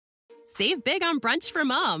Save big on brunch for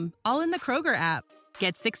mom, all in the Kroger app.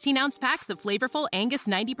 Get 16-ounce packs of flavorful Angus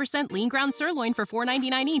 90% lean ground sirloin for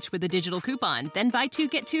 $4.99 each with a digital coupon. Then buy 2,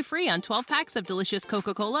 get 2 free on 12 packs of delicious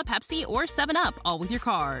Coca-Cola, Pepsi, or 7-Up, all with your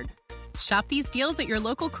card. Shop these deals at your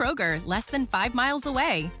local Kroger, less than 5 miles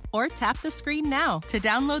away. Or tap the screen now to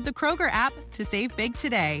download the Kroger app to save big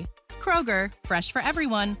today. Kroger, fresh for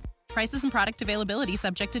everyone. Prices and product availability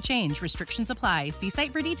subject to change. Restrictions apply. See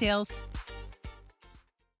site for details.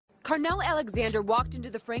 Carnell Alexander walked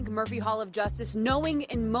into the Frank Murphy Hall of Justice knowing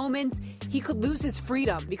in moments he could lose his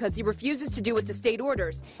freedom because he refuses to do what the state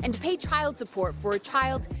orders and pay child support for a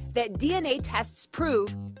child that DNA tests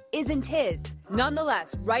prove isn't his.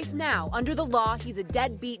 Nonetheless, right now, under the law, he's a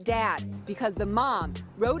deadbeat dad because the mom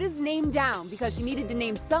wrote his name down because she needed to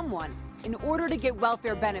name someone in order to get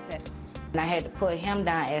welfare benefits. And I had to put him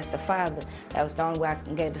down as the father. That was the only way I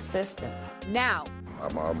can get assistance. Now,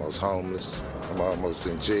 I'm almost homeless. I'm almost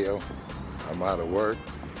in jail. I'm out of work.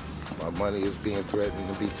 My money is being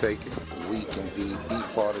threatened to be taken. We can be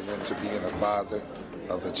defaulted into being a father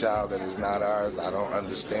of a child that is not ours. I don't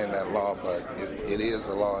understand that law, but it is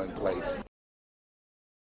a law in place.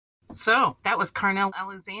 So that was Carnell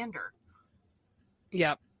Alexander.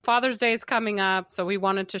 Yep. Father's Day is coming up, so we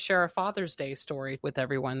wanted to share a Father's Day story with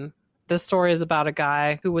everyone. This story is about a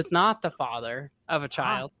guy who was not the father of a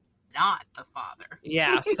child. Not the father.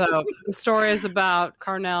 Yeah, so the story is about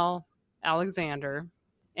Carnell Alexander,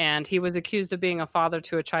 and he was accused of being a father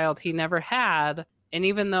to a child he never had. And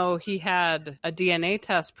even though he had a DNA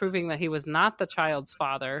test proving that he was not the child's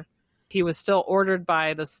father, he was still ordered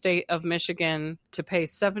by the state of Michigan to pay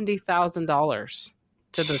 $70,000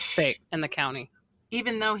 to the state and the county.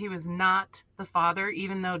 Even though he was not the father,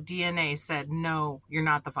 even though DNA said, no, you're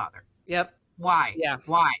not the father. Yep. Why? Yeah.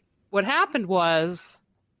 Why? What happened was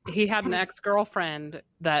he had an ex-girlfriend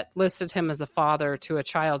that listed him as a father to a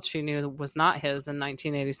child she knew was not his in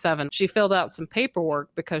 1987. She filled out some paperwork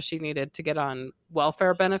because she needed to get on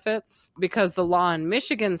welfare benefits. Because the law in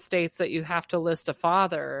Michigan states that you have to list a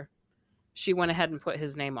father, she went ahead and put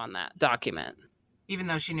his name on that document. Even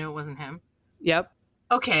though she knew it wasn't him? Yep.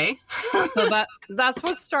 Okay. So that's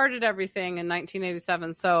what started everything in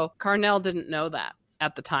 1987. So Carnell didn't know that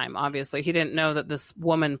at the time, obviously. He didn't know that this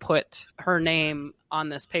woman put her name on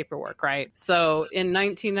this paperwork, right? So in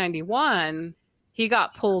 1991, he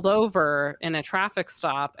got pulled over in a traffic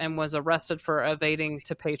stop and was arrested for evading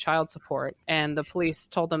to pay child support. And the police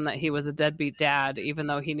told him that he was a deadbeat dad, even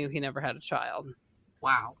though he knew he never had a child.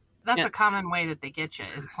 Wow. That's a common way that they get you,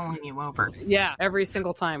 is pulling you over. Yeah, every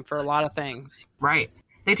single time for a lot of things. Right.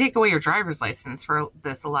 They take away your driver's license for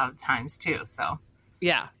this a lot of times, too, so...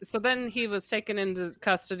 Yeah. So then he was taken into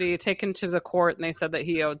custody, taken to the court, and they said that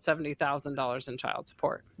he owed $70,000 in child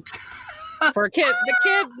support. For a kid. The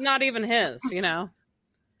kid's not even his, you know?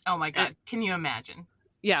 Oh, my God. Can you imagine?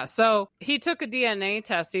 Yeah. So he took a DNA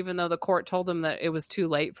test, even though the court told him that it was too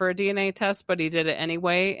late for a DNA test, but he did it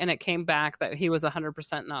anyway, and it came back that he was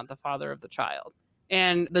 100% not the father of the child.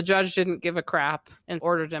 And the judge didn't give a crap and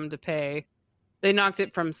ordered him to pay. They knocked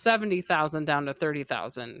it from $70,000 down to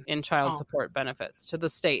 $30,000 in child support benefits to the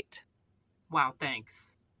state. Wow,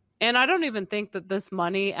 thanks. And I don't even think that this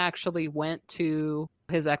money actually went to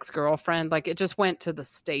his ex-girlfriend. Like, it just went to the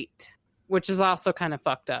state, which is also kind of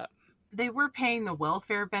fucked up. They were paying the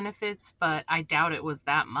welfare benefits, but I doubt it was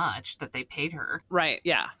that much that they paid her. Right,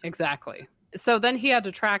 yeah, exactly. So then he had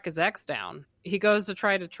to track his ex down. He goes to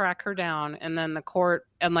try to track her down, and then the court,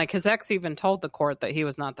 and like his ex even told the court that he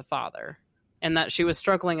was not the father. And that she was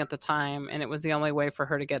struggling at the time, and it was the only way for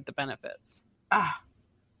her to get the benefits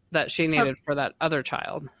that she needed for that other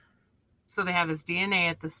child. So they have his DNA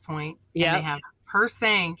at this point. Yeah. And they have her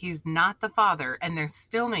saying he's not the father, and they're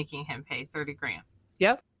still making him pay $30,000.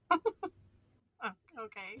 Yep.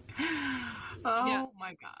 Okay. Oh,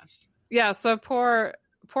 my gosh. Yeah, so poor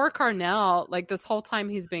Carnell, like this whole time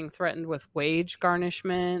he's being threatened with wage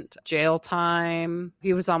garnishment, jail time.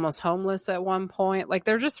 He was almost homeless at one point. Like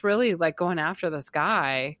they're just really like going after this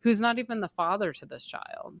guy who's not even the father to this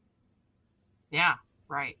child. Yeah,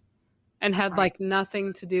 right. And had like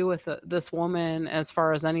nothing to do with this woman as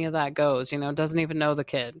far as any of that goes, you know, doesn't even know the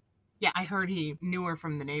kid. Yeah, I heard he knew her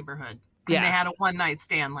from the neighborhood. And Yeah. they had a one-night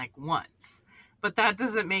stand like once. But that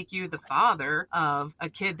doesn't make you the father of a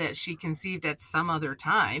kid that she conceived at some other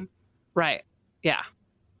time. Right. Yeah.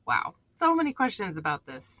 Wow. So many questions about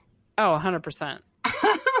this. Oh, 100%.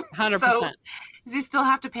 100%. So, does he still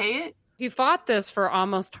have to pay it? He fought this for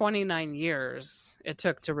almost 29 years it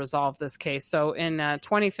took to resolve this case. So in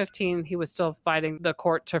 2015, he was still fighting the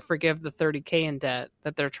court to forgive the $30,000 in debt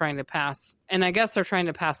that they're trying to pass. And I guess they're trying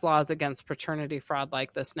to pass laws against paternity fraud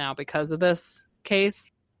like this now because of this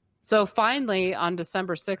case. So finally, on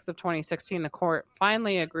December 6th of 2016, the court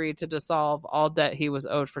finally agreed to dissolve all debt he was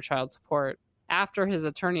owed for child support after his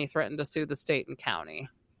attorney threatened to sue the state and county.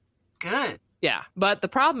 Good. Yeah, but the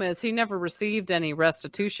problem is he never received any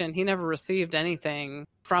restitution. He never received anything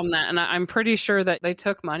from that. And I'm pretty sure that they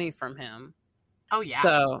took money from him. Oh, yeah.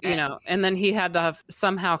 So, and then he had to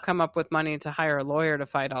somehow come up with money to hire a lawyer to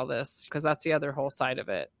fight all this, because that's the other whole side of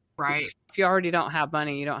it. Right. If you already don't have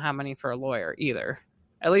money, you don't have money for a lawyer either.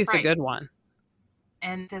 At least a good one.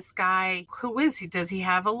 And this guy, who is he? Does he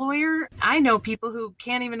have a lawyer? I know people who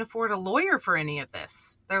can't even afford a lawyer for any of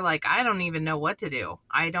this. They're like, I don't even know what to do.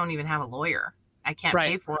 I don't even have a lawyer. I can't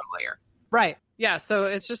pay for a lawyer. Right. Yeah. So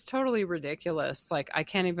it's just totally ridiculous. Like, I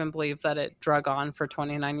can't even believe that it drug on for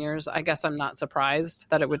 29 years. I guess I'm not surprised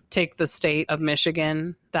that it would take the state of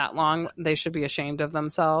Michigan that long. They should be ashamed of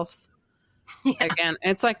themselves. Yeah. Again,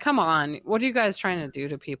 it's like, come on. What are you guys trying to do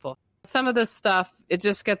to people? Some of this stuff, it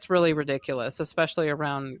just gets really ridiculous, especially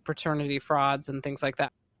around paternity frauds and things like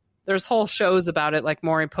that. There's whole shows about it, like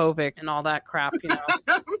Maury Povich and all that crap,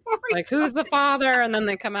 like, who's the father? And then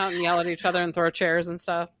they come out and yell at each other and throw chairs and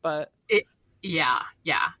stuff. But yeah.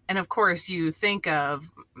 And of course, you think of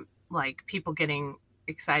like people getting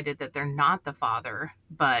excited that they're not the father.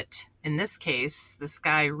 But in this case, this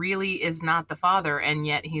guy really is not the father. And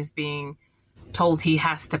yet he's being told he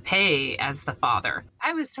has to pay as the father.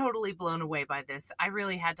 I was totally blown away by this. I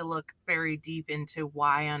really had to look very deep into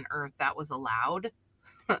why on earth that was allowed.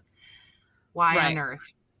 Why on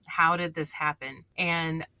earth? How did this happen?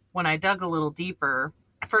 And when I dug a little deeper,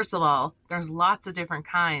 first of all, there's lots of different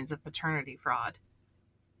kinds of paternity fraud.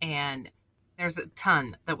 And there's a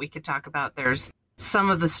ton that we could talk about. There's some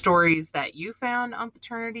of the stories that you found on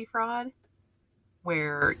paternity fraud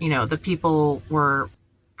where, the people were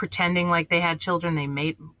pretending like they had children.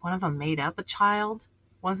 One of them made up a child,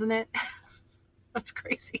 wasn't it? That's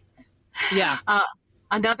crazy. Yeah.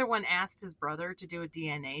 Another one asked his brother to do a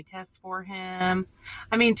DNA test for him.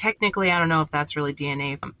 I mean, technically, I don't know if that's really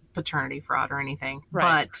DNA paternity fraud or anything,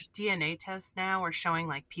 but DNA tests now are showing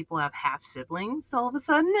like people have half siblings all of a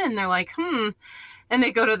sudden, and they're like, and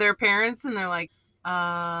they go to their parents and they're like,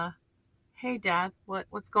 hey dad,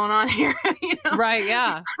 what's going on here? Right.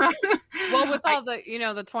 Yeah. Well, with all the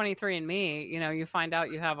 23andMe, you find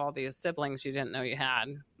out you have all these siblings you didn't know you had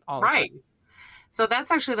all of a sudden. So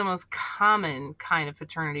that's actually the most common kind of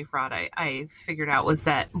paternity fraud I figured out, was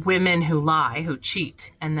that women who lie, who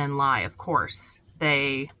cheat and then lie, of course,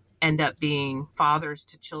 they end up being fathers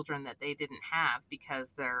to children that they didn't have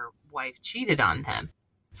because their wife cheated on them.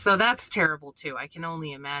 So that's terrible too. I can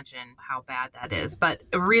only imagine how bad that is. But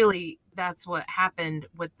really, that's what happened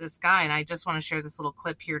with this guy. And I just want to share this little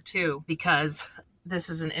clip here too, because this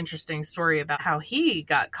is an interesting story about how he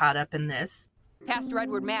got caught up in this. Pastor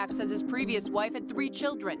Edward Mack says his previous wife had 3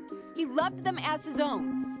 children. He loved them as his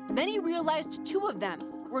own. Then he realized 2 of them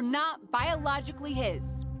were not biologically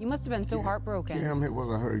his. You must have been so heartbroken. Damn, it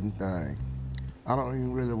was a hurting thing. I don't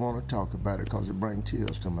even really want to talk about it because it brings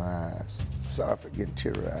tears to my eyes. Sorry for getting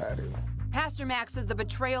teary-eyed. Pastor Mack says the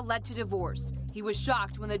betrayal led to divorce. He was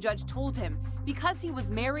shocked when the judge told him because he was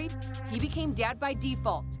married, he became dad by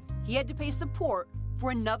default. He had to pay support for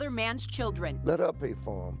another man's children. Let her pay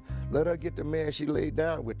for him. Let her get the man she laid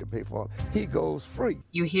down with to pay for him. He goes free.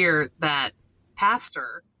 You hear that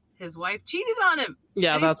pastor, his wife cheated on him.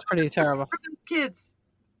 Yeah, that's pretty terrible. For those kids.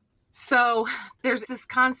 So there's this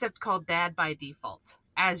concept called dad by default.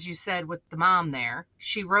 As you said with the mom there,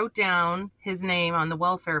 she wrote down his name on the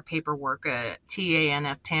welfare paperwork,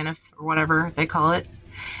 TANF, or whatever they call it.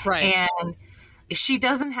 Right. And she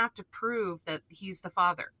doesn't have to prove that he's the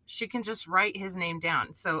father. She can just write his name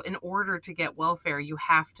down. So in order to get welfare, you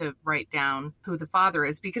have to write down who the father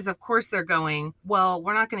is, because of course they're going, well,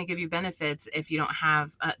 we're not going to give you benefits if you don't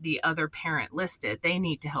have the other parent listed. They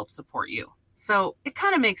need to help support you. So it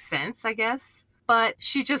kind of makes sense, I guess. But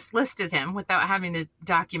she just listed him without having to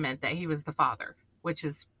document that he was the father, which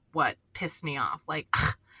is what pissed me off. Like,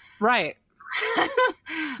 right.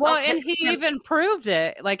 Well, okay. And he even proved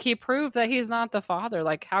it. Like, he proved that he's not the father.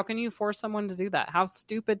 Like, how can you force someone to do that? How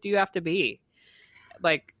stupid do you have to be?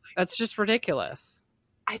 Like, that's just ridiculous.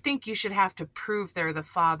 I think you should have to prove they're the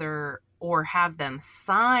father or have them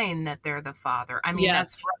sign that they're the father. I mean,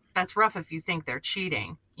 yes. That's rough if you think they're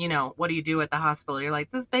cheating. What do you do at the hospital? You're like,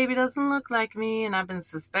 this baby doesn't look like me, and I've been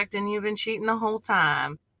suspecting you've been cheating the whole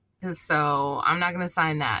time. So I'm not going to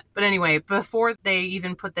sign that. But anyway, before they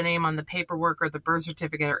even put the name on the paperwork or the birth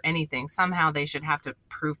certificate or anything, somehow they should have to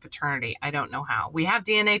prove paternity. I don't know how. We have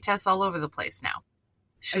DNA tests all over the place now.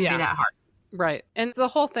 Shouldn't be that hard. Right. And the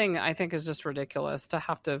whole thing, I think, is just ridiculous to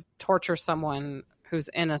have to torture someone who's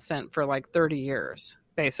innocent for like 30 years.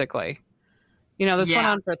 basically. You know, this went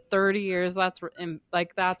Yeah. on for 30 years. That's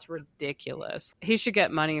ridiculous. He should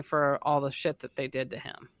get money for all the shit that they did to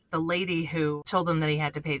him. The lady who told him that he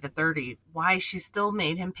had to pay the 30, why she still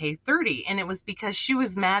made him pay 30. And it was because she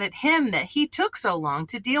was mad at him that he took so long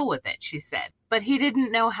to deal with it, she said. But he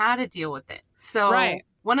didn't know how to deal with it. So Right.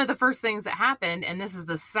 One of the first things that happened, and this is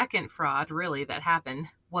the second fraud really that happened,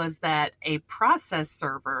 was that a process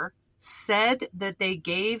server said that they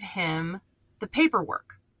gave him the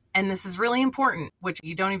paperwork. And this is really important, which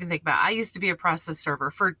you don't even think about. I used to be a process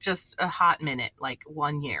server for just a hot minute, like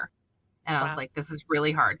 1 year. And I was like, this is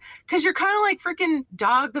really hard. Because you're kind of like freaking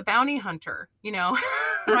Dog the Bounty Hunter, you know?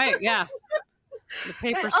 Right, yeah. The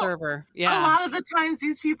paper server. Yeah. A lot of the times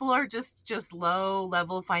these people are just low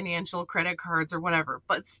level financial credit cards or whatever.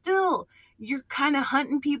 But still, you're kind of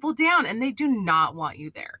hunting people down and they do not want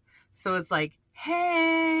you there. So it's like,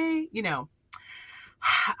 hey, you know,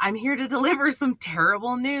 I'm here to deliver some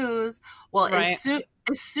terrible news. Well, Right.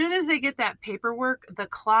 as soon as they get that paperwork, the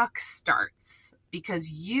clock starts because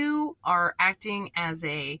you are acting as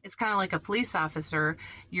it's kind of like a police officer.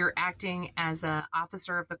 You're acting as an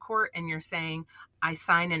officer of the court and you're saying, I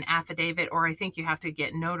sign an affidavit, or I think you have to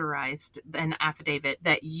get notarized an affidavit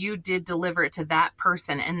that you did deliver it to that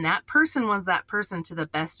person. And that person was that person to the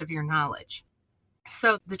best of your knowledge.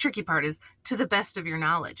 So the tricky part is to the best of your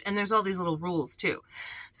knowledge. And there's all these little rules too.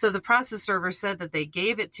 So the process server said that they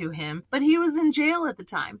gave it to him, but he was in jail at the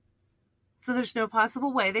time. So there's no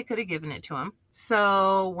possible way they could have given it to him.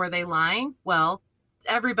 So were they lying? Well,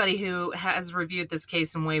 everybody who has reviewed this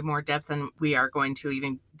case in way more depth than we are going to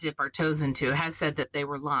even dip our toes into has said that they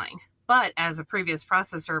were lying. But as a previous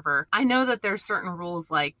process server, I know that there's certain rules,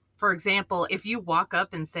 like, for example, if you walk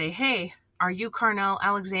up and say, hey, are you Carnell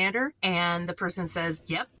Alexander? And the person says,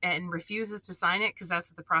 yep, and refuses to sign it because that's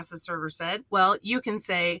what the process server said. Well, you can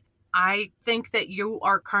say, I think that you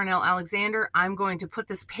are Carnell Alexander. I'm going to put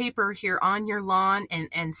this paper here on your lawn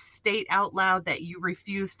and state out loud that you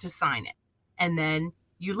refuse to sign it. And then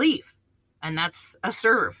you leave. And that's a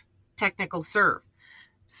serve, technical serve.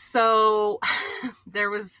 So there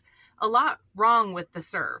was a lot wrong with the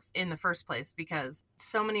serve in the first place because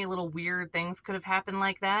so many little weird things could have happened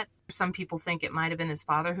like that. Some people think it might have been his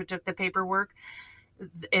father who took the paperwork.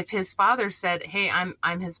 If his father said, hey,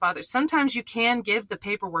 I'm his father, sometimes you can give the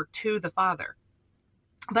paperwork to the father.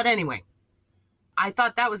 But anyway, I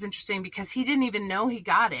thought that was interesting because he didn't even know he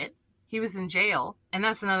got it. He was in jail. And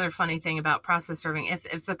that's another funny thing about process serving.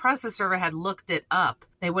 If the process server had looked it up,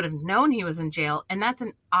 they would have known he was in jail. And that's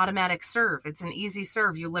an automatic serve. It's an easy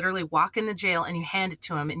serve. You literally walk in the jail and you hand it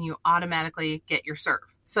to him and you automatically get your serve.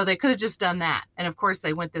 So they could have just done that. And of course,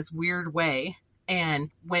 they went this weird way and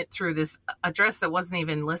went through this address that wasn't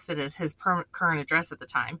even listed as his current address at the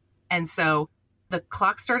time. And so the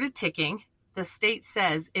clock started ticking. The state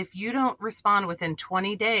says if you don't respond within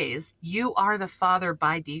 20 days, you are the father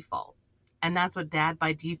by default. And that's what dad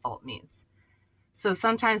by default means. So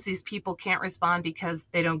sometimes these people can't respond because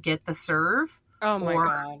they don't get the serve. Oh my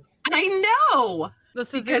God. I know.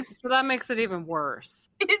 This is it. So that makes it even worse.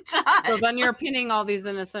 It does. So then you're pinning all these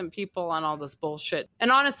innocent people on all this bullshit.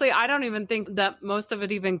 And honestly, I don't even think that most of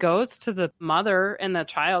it even goes to the mother and the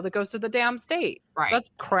child. It goes to the damn state. Right. That's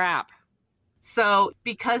crap. So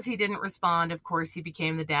because he didn't respond, of course, he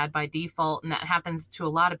became the dad by default. And that happens to a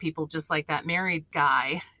lot of people, just like that married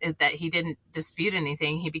guy, that he didn't dispute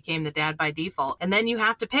anything. He became the dad by default. And then you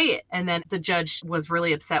have to pay it. And then the judge was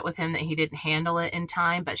really upset with him that he didn't handle it in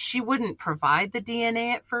time. But she wouldn't provide the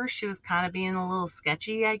DNA at first. She was kind of being a little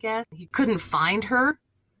sketchy, I guess. He couldn't find her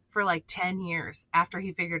for like 10 years after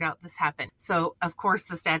he figured out this happened. So, of course,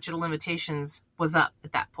 the statute of limitations was up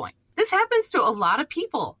at that point. This happens to a lot of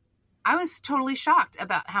people. I was totally shocked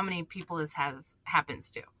about how many people this happens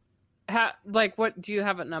to. What do you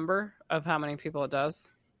have a number of how many people it does?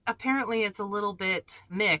 Apparently it's a little bit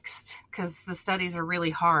mixed because the studies are really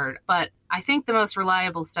hard. But I think the most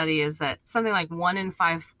reliable study is that something like 1 in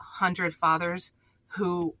 500 fathers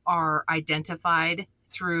who are identified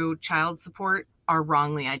through child support are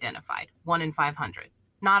wrongly identified. 1 in 500.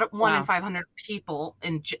 Not 1 in 500 people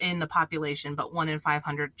in the population, but 1 in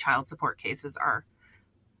 500 child support cases are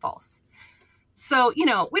false. So, we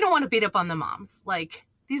don't want to beat up on the moms. Like,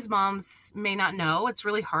 these moms may not know. It's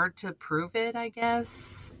really hard to prove it, I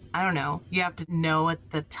guess. I don't know. You have to know at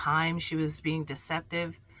the time she was being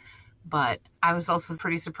deceptive. But I was also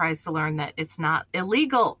pretty surprised to learn that it's not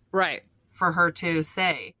illegal for her to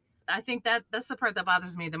say. I think that's the part that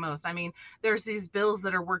bothers me the most. I mean, there's these bills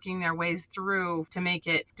that are working their ways through to make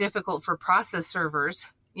it difficult for process servers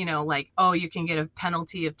You know, like, oh, you can get a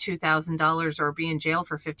penalty of $2,000 or be in jail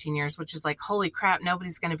for 15 years, which is like, holy crap,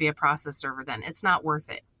 nobody's going to be a process server then. It's not worth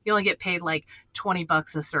it. You only get paid like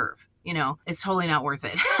 $20 a serve. You know, it's totally not worth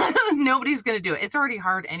it. Nobody's going to do it. It's already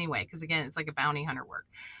hard anyway, because again, it's like a bounty hunter work.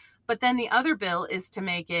 But then the other bill is to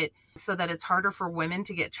make it so that it's harder for women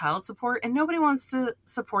to get child support. And nobody wants to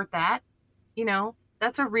support that. You know,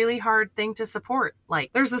 that's a really hard thing to support.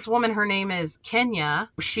 Like, there's this woman, her name is Kenya.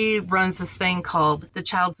 She runs this thing called the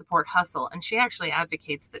Child Support Hustle. And she actually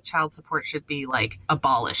advocates that child support should be like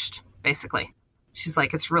abolished, basically. She's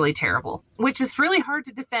like, it's really terrible, which is really hard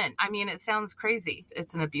to defend. I mean, it sounds crazy.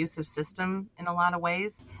 It's an abusive system in a lot of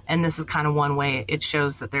ways. And this is kind of one way it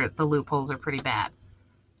shows that the loopholes are pretty bad.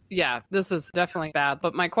 Yeah, this is definitely bad.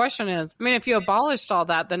 But my question is, I mean, if you abolished all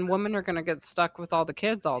that, then women are going to get stuck with all the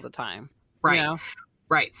kids all the time. Right. You know?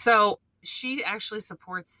 Right. So she actually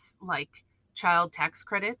supports like child tax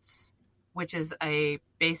credits, which is a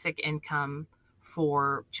basic income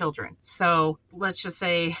for children. So let's just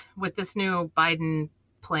say with this new Biden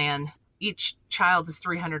plan, each child is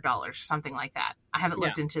 $300, something like that. I haven't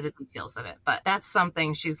looked into the details of it, but that's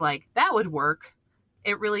something she's like, that would work.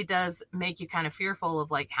 It really does make you kind of fearful of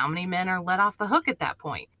like how many men are let off the hook at that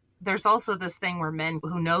point. There's also this thing where men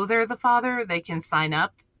who know they're the father, they can sign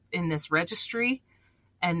up in this registry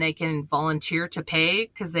and they can volunteer to pay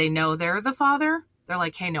because they know they're the father. They're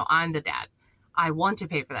like, hey, no, I'm the dad. I want to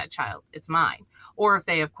pay for that child. It's mine. Or if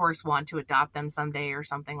they, of course, want to adopt them someday or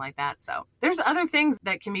something like that. So there's other things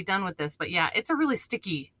that can be done with this. But yeah, it's a really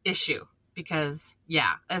sticky issue because,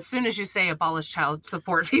 yeah, as soon as you say abolish child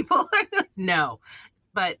support, people, no.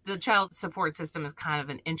 But the child support system is kind of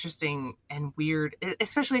an interesting and weird,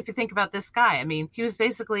 especially if you think about this guy. I mean, he was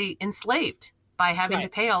basically enslaved by having to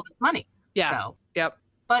pay all this money. Yeah. So, yep.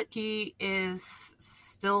 But he is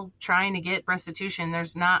still trying to get restitution.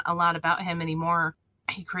 There's not a lot about him anymore.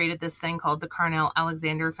 He created this thing called the Carnell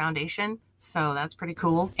Alexander Foundation. So that's pretty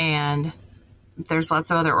cool. And there's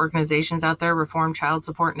lots of other organizations out there, Reform Child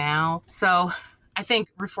Support Now. So I think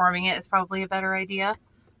reforming it is probably a better idea.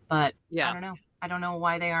 But yeah. I don't know. I don't know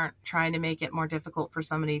why they aren't trying to make it more difficult for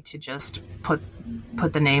somebody to just put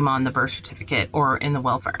the name on the birth certificate or in the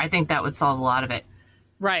welfare. I think that would solve a lot of it.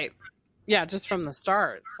 Right. Yeah, just from the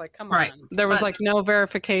start. It's like, come on. There was like no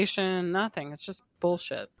verification, nothing. It's just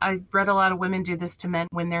bullshit. I read a lot of women do this to men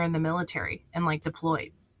when they're in the military and like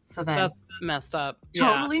deployed. So then that's messed up.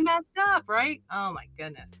 Totally messed up, right? Oh my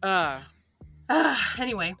goodness.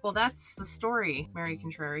 Anyway, well, that's the story, Mary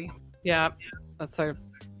Contrary. Yeah, that's a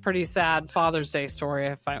pretty sad Father's Day story,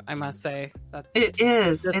 if I must say. It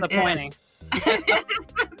is disappointing. It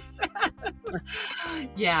is.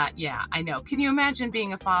 Yeah, I know. Can you imagine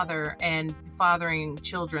being a father and fathering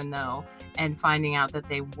children though, and finding out that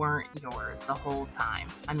they weren't yours the whole time?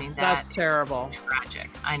 I mean, that's terrible. Tragic.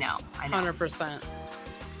 I know. 100%.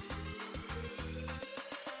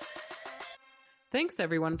 Thanks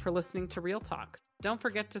everyone for listening to Real Talk. Don't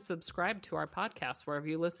forget to subscribe to our podcast wherever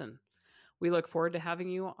you listen. We look forward to having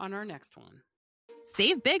you on our next one.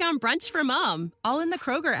 Save big on brunch for mom, all in the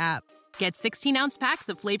Kroger app. Get 16-ounce packs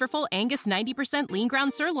of flavorful Angus 90% lean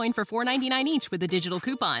ground sirloin for $4.99 each with a digital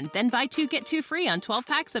coupon. Then buy 2, get 2 free on 12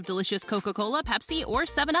 packs of delicious Coca-Cola, Pepsi, or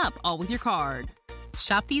 7-Up, all with your card.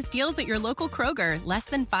 Shop these deals at your local Kroger, less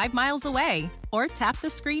than 5 miles away. Or tap the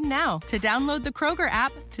screen now to download the Kroger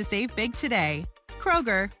app to save big today.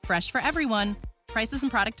 Kroger, fresh for everyone. Prices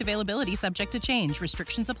and product availability subject to change.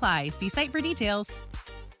 Restrictions apply. See site for details.